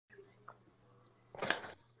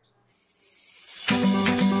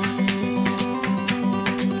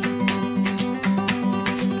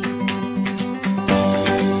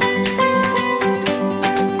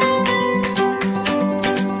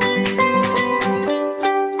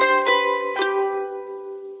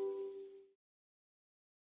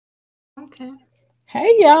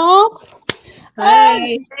Hey y'all.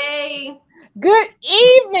 Hey. Hey. Good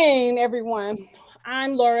evening, everyone.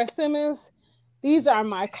 I'm Laura Simmons. These are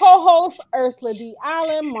my co-hosts, Ursula D.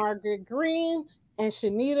 Allen, Margaret Green, and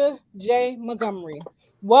Shanita J. Montgomery.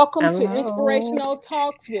 Welcome to Hello. Inspirational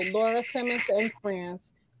Talks with Laura Simmons and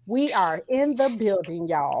Friends. We are in the building,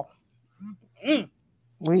 y'all. We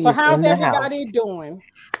So is how's in the everybody house. doing?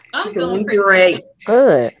 I'm Doing doing pretty great.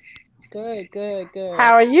 Good. Good.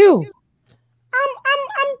 How are you?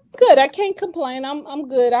 I'm good. I can't complain. I'm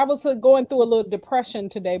good. I was going through a little depression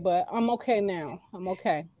today, but I'm okay now. I'm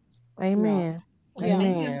okay. No. Amen. Yeah.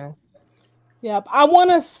 Amen. Yep. I want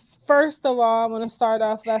to first of all, I want to start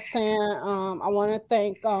off by saying I want to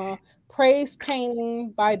thank Praise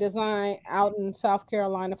Painting by Design out in South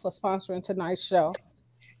Carolina for sponsoring tonight's show.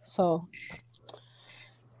 So,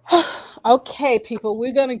 okay, people,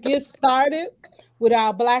 we're gonna get started with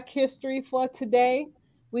our Black History for today.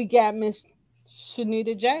 We got Miss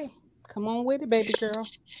Shanita J. Come on with it, baby girl.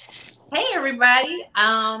 Hey everybody.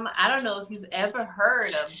 I don't know if you've ever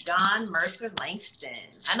heard of John Mercer Langston.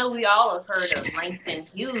 I know we all have heard of Langston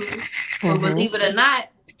Hughes, but believe it or not,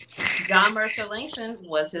 John Mercer Langston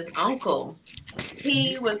was his uncle.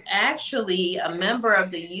 He was actually a member of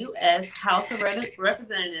the U.S. House of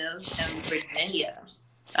Representatives in Virginia.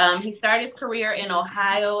 He started his career in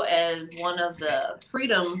Ohio as one of the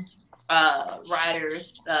freedom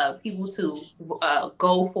riders, people to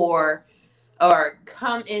go for or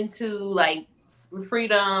come into like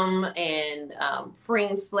freedom and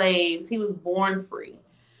freeing slaves. He was born free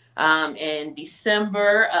in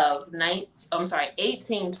December of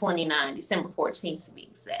 1829, December 14th to be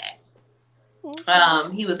exact.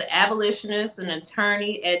 He was an abolitionist, an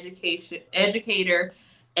attorney, educator,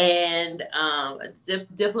 and a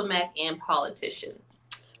diplomat and politician.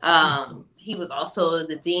 He was also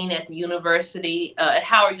the dean at the university, at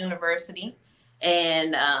Howard University,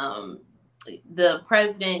 and the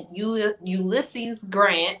president Ulysses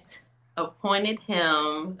Grant appointed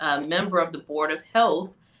him a member of the Board of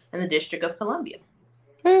Health in the District of Columbia.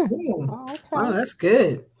 Oh, okay. Wow, that's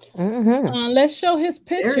good. Let's show his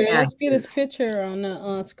picture. Very Let's get his active. picture on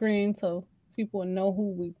the screen so people know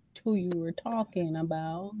who you were talking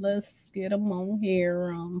about. Let's get him on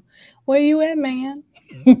here. Where you at, man?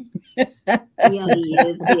 Yeah, he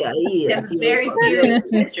is. Yeah, he is. It's a very serious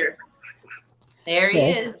picture. There he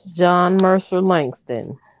is. John Mercer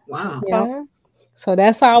Langston. Wow. Yep. So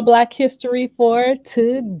that's our Black History for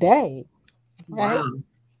today. Right? Wow.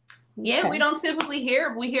 Yeah, we don't typically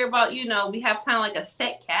hear. We hear about, we have kind of like a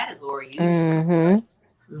set category. I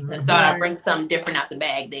thought I'd bring something different out the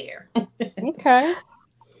bag there. Okay.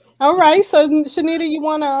 All right. So, Shanita, you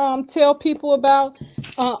want to tell people about?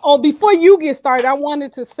 Before you get started, I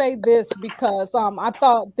wanted to say this because I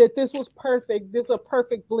thought that this was perfect. This is a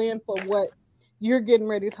perfect blend for what you're getting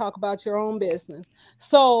ready to talk about your own business.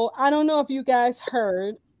 So, I don't know if you guys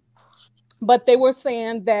heard, but they were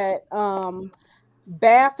saying that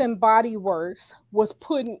Bath and Body Works was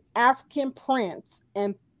putting African prints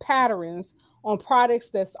and patterns on products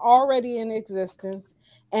that's already in existence,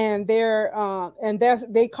 and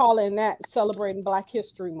they calling that celebrating Black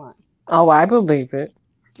History Month. Oh, I believe it.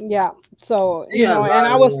 Yeah. So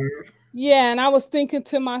and I was thinking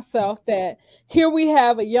to myself that here we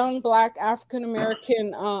have a young Black African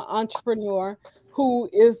American entrepreneur who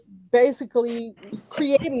is basically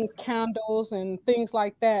creating candles and things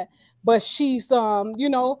like that. But she's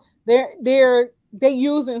they're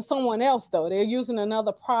using someone else though. They're using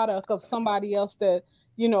another product of somebody else that,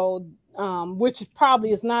 which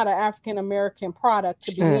probably is not an African American product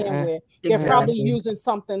to begin with. They're probably using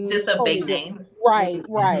something just a big name. Right.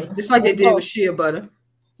 Just like they did with shea butter.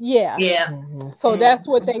 Yeah. So that's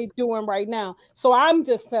what they're doing right now. So I'm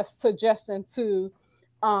just suggesting to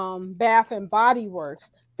Bath and Body Works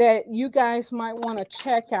that you guys might want to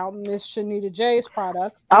check out Miss Shanita J's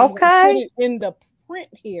products. Okay. Put it in the print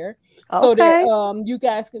here so that you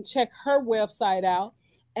guys can check her website out.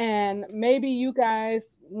 And maybe you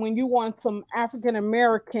guys, when you want some African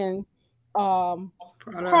American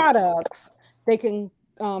products, they can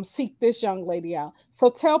seek this young lady out. So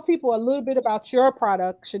tell people a little bit about your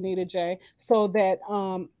product, Shanita J, so that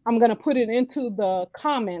I'm going to put it into the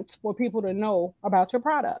comments for people to know about your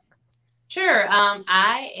product. Sure.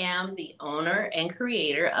 I am the owner and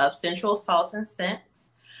creator of Sensual Salts and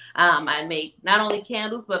Scents. I make not only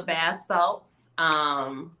candles, but bath salts.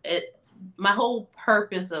 My whole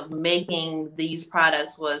purpose of making these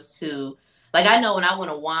products was to, like, I know when I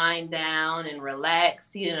want to wind down and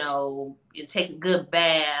relax, and take a good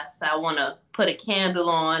bath, I want to put a candle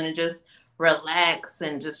on and just relax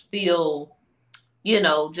and just feel,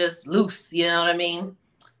 just loose, you know what I mean?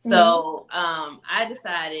 So I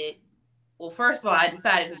decided, well, first of all, I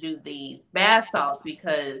decided to do the bath salts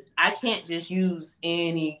because I can't just use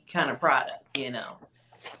any kind of product, you know.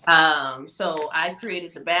 So I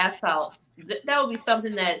created the bath salts. That would be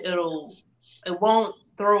something that it won't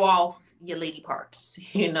throw off your lady parts.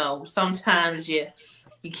 You know, sometimes you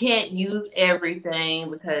can't use everything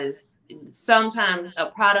because sometimes a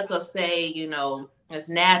product will say, you know, it's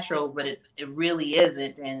natural, but it really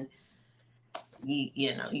isn't. And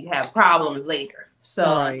you know, you have problems later. So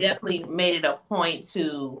I definitely made it a point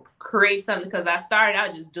to create something because I started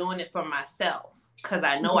out just doing it for myself because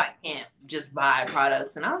I know I can't just buy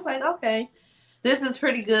products. And I was like, okay, this is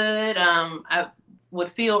pretty good. I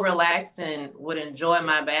would feel relaxed and would enjoy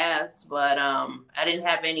my baths, but I didn't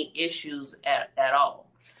have any issues at all.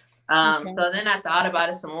 So then I thought about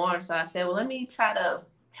it some more. So I said, well, let me try to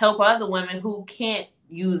help other women who can't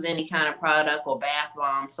use any kind of product or bath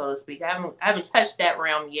bomb, so to speak. I haven't touched that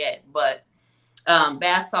realm yet, but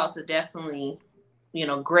bath salts are definitely, you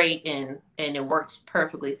know, great and it works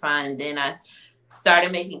perfectly fine. And then I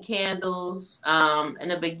started making candles. In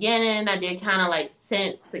the beginning, I did kind of like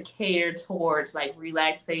scents to cater towards like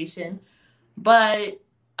relaxation, but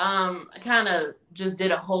I kind of just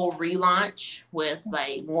did a whole relaunch with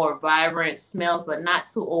like more vibrant smells, but not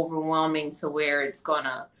too overwhelming to where it's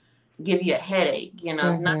gonna give you a headache. You know,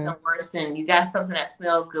 it's nothing worse than you got something that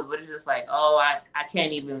smells good, but it's just like, oh, I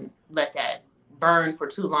can't even let that burn for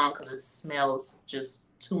too long because it smells just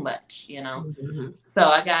too much, you know. So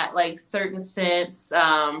I got like certain scents,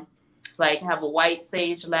 like have a white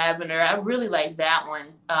sage lavender. I really like that one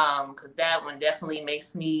because that one definitely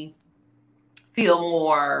makes me feel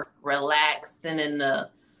more relaxed, and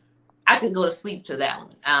I could go to sleep to that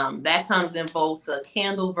one. That comes in both the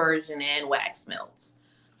candle version and wax melts.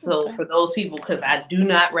 So for those people, because I do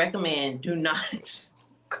not recommend, do not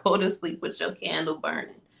go to sleep with your candle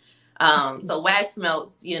burning. So wax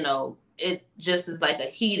melts, you know, it just is like a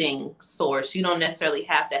heating source. You don't necessarily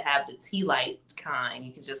have to have the tea light kind.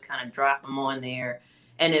 You can just kind of drop them on there,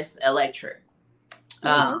 and it's electric.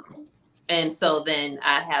 And so then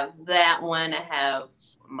I have that one. I have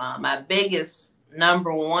my biggest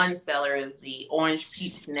number one seller is the orange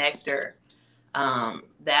peach nectar.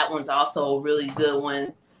 That one's also a really good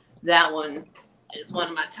one. That one is one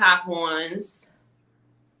of my top ones.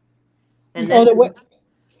 And the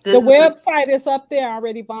website is up there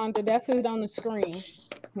already, Vonda. That's it on the screen.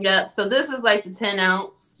 Yep. So this is like the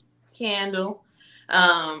 10-ounce candle.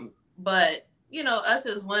 But you know, us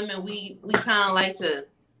as women, we kind of like to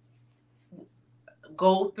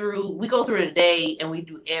go through the day and we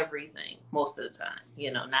do everything most of the time.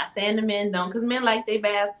 You know, not saying the men don't, because men like their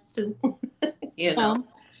baths too. You know.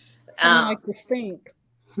 Some like to stink.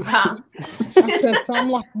 I said some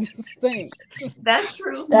like to stink. That's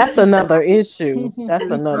true. That's another issue. That's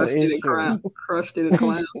another issue. Crusty the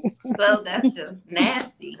clown. So that's just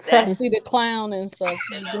nasty. Crusty the clown and stuff.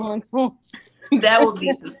 That would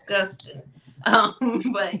be disgusting.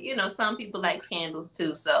 But you know, some people like candles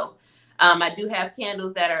too. So I do have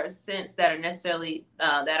candles that are scents that are necessarily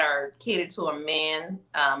that are catered to a man.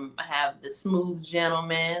 I have the smooth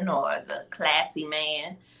gentleman or the classy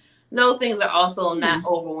man. Those things are also not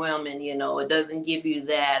overwhelming. You know, it doesn't give you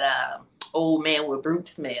that old man with brute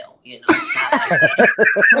smell. You know,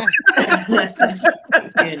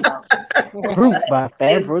 you know. Brute by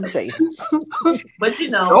Fabergé. But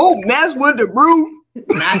you know, don't mess with the brute.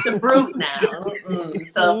 Not the brute now.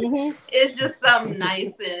 So it's just something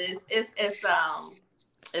nice, and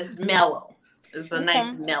it's mellow. It's a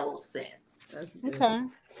nice mellow scent. That's good.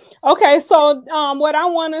 Okay. So what I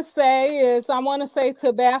want to say is, I want to say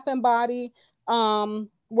to Bath and Body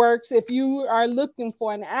Works, if you are looking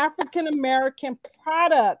for an African American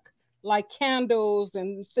product like candles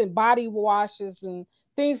and body washes and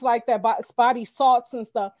things like that, body salts and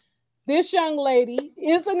stuff, this young lady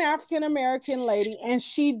is an African American lady, and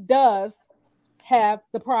she does have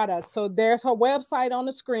the product. So there's her website on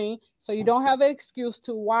the screen, so you don't have an excuse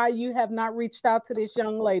to why you have not reached out to this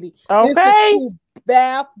young lady. This is who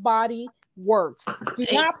Bath Body Works. Do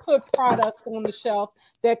not put products on the shelf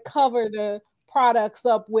that cover the products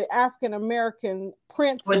up with African American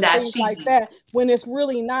prints and things like that, when it's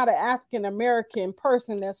really not an African American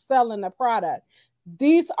person that's selling the product.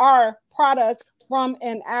 These are products from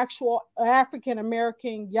an actual African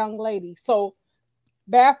American young lady. So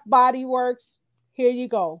Bath Body Works, here you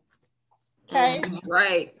go. Okay. That's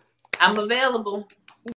right. I'm available.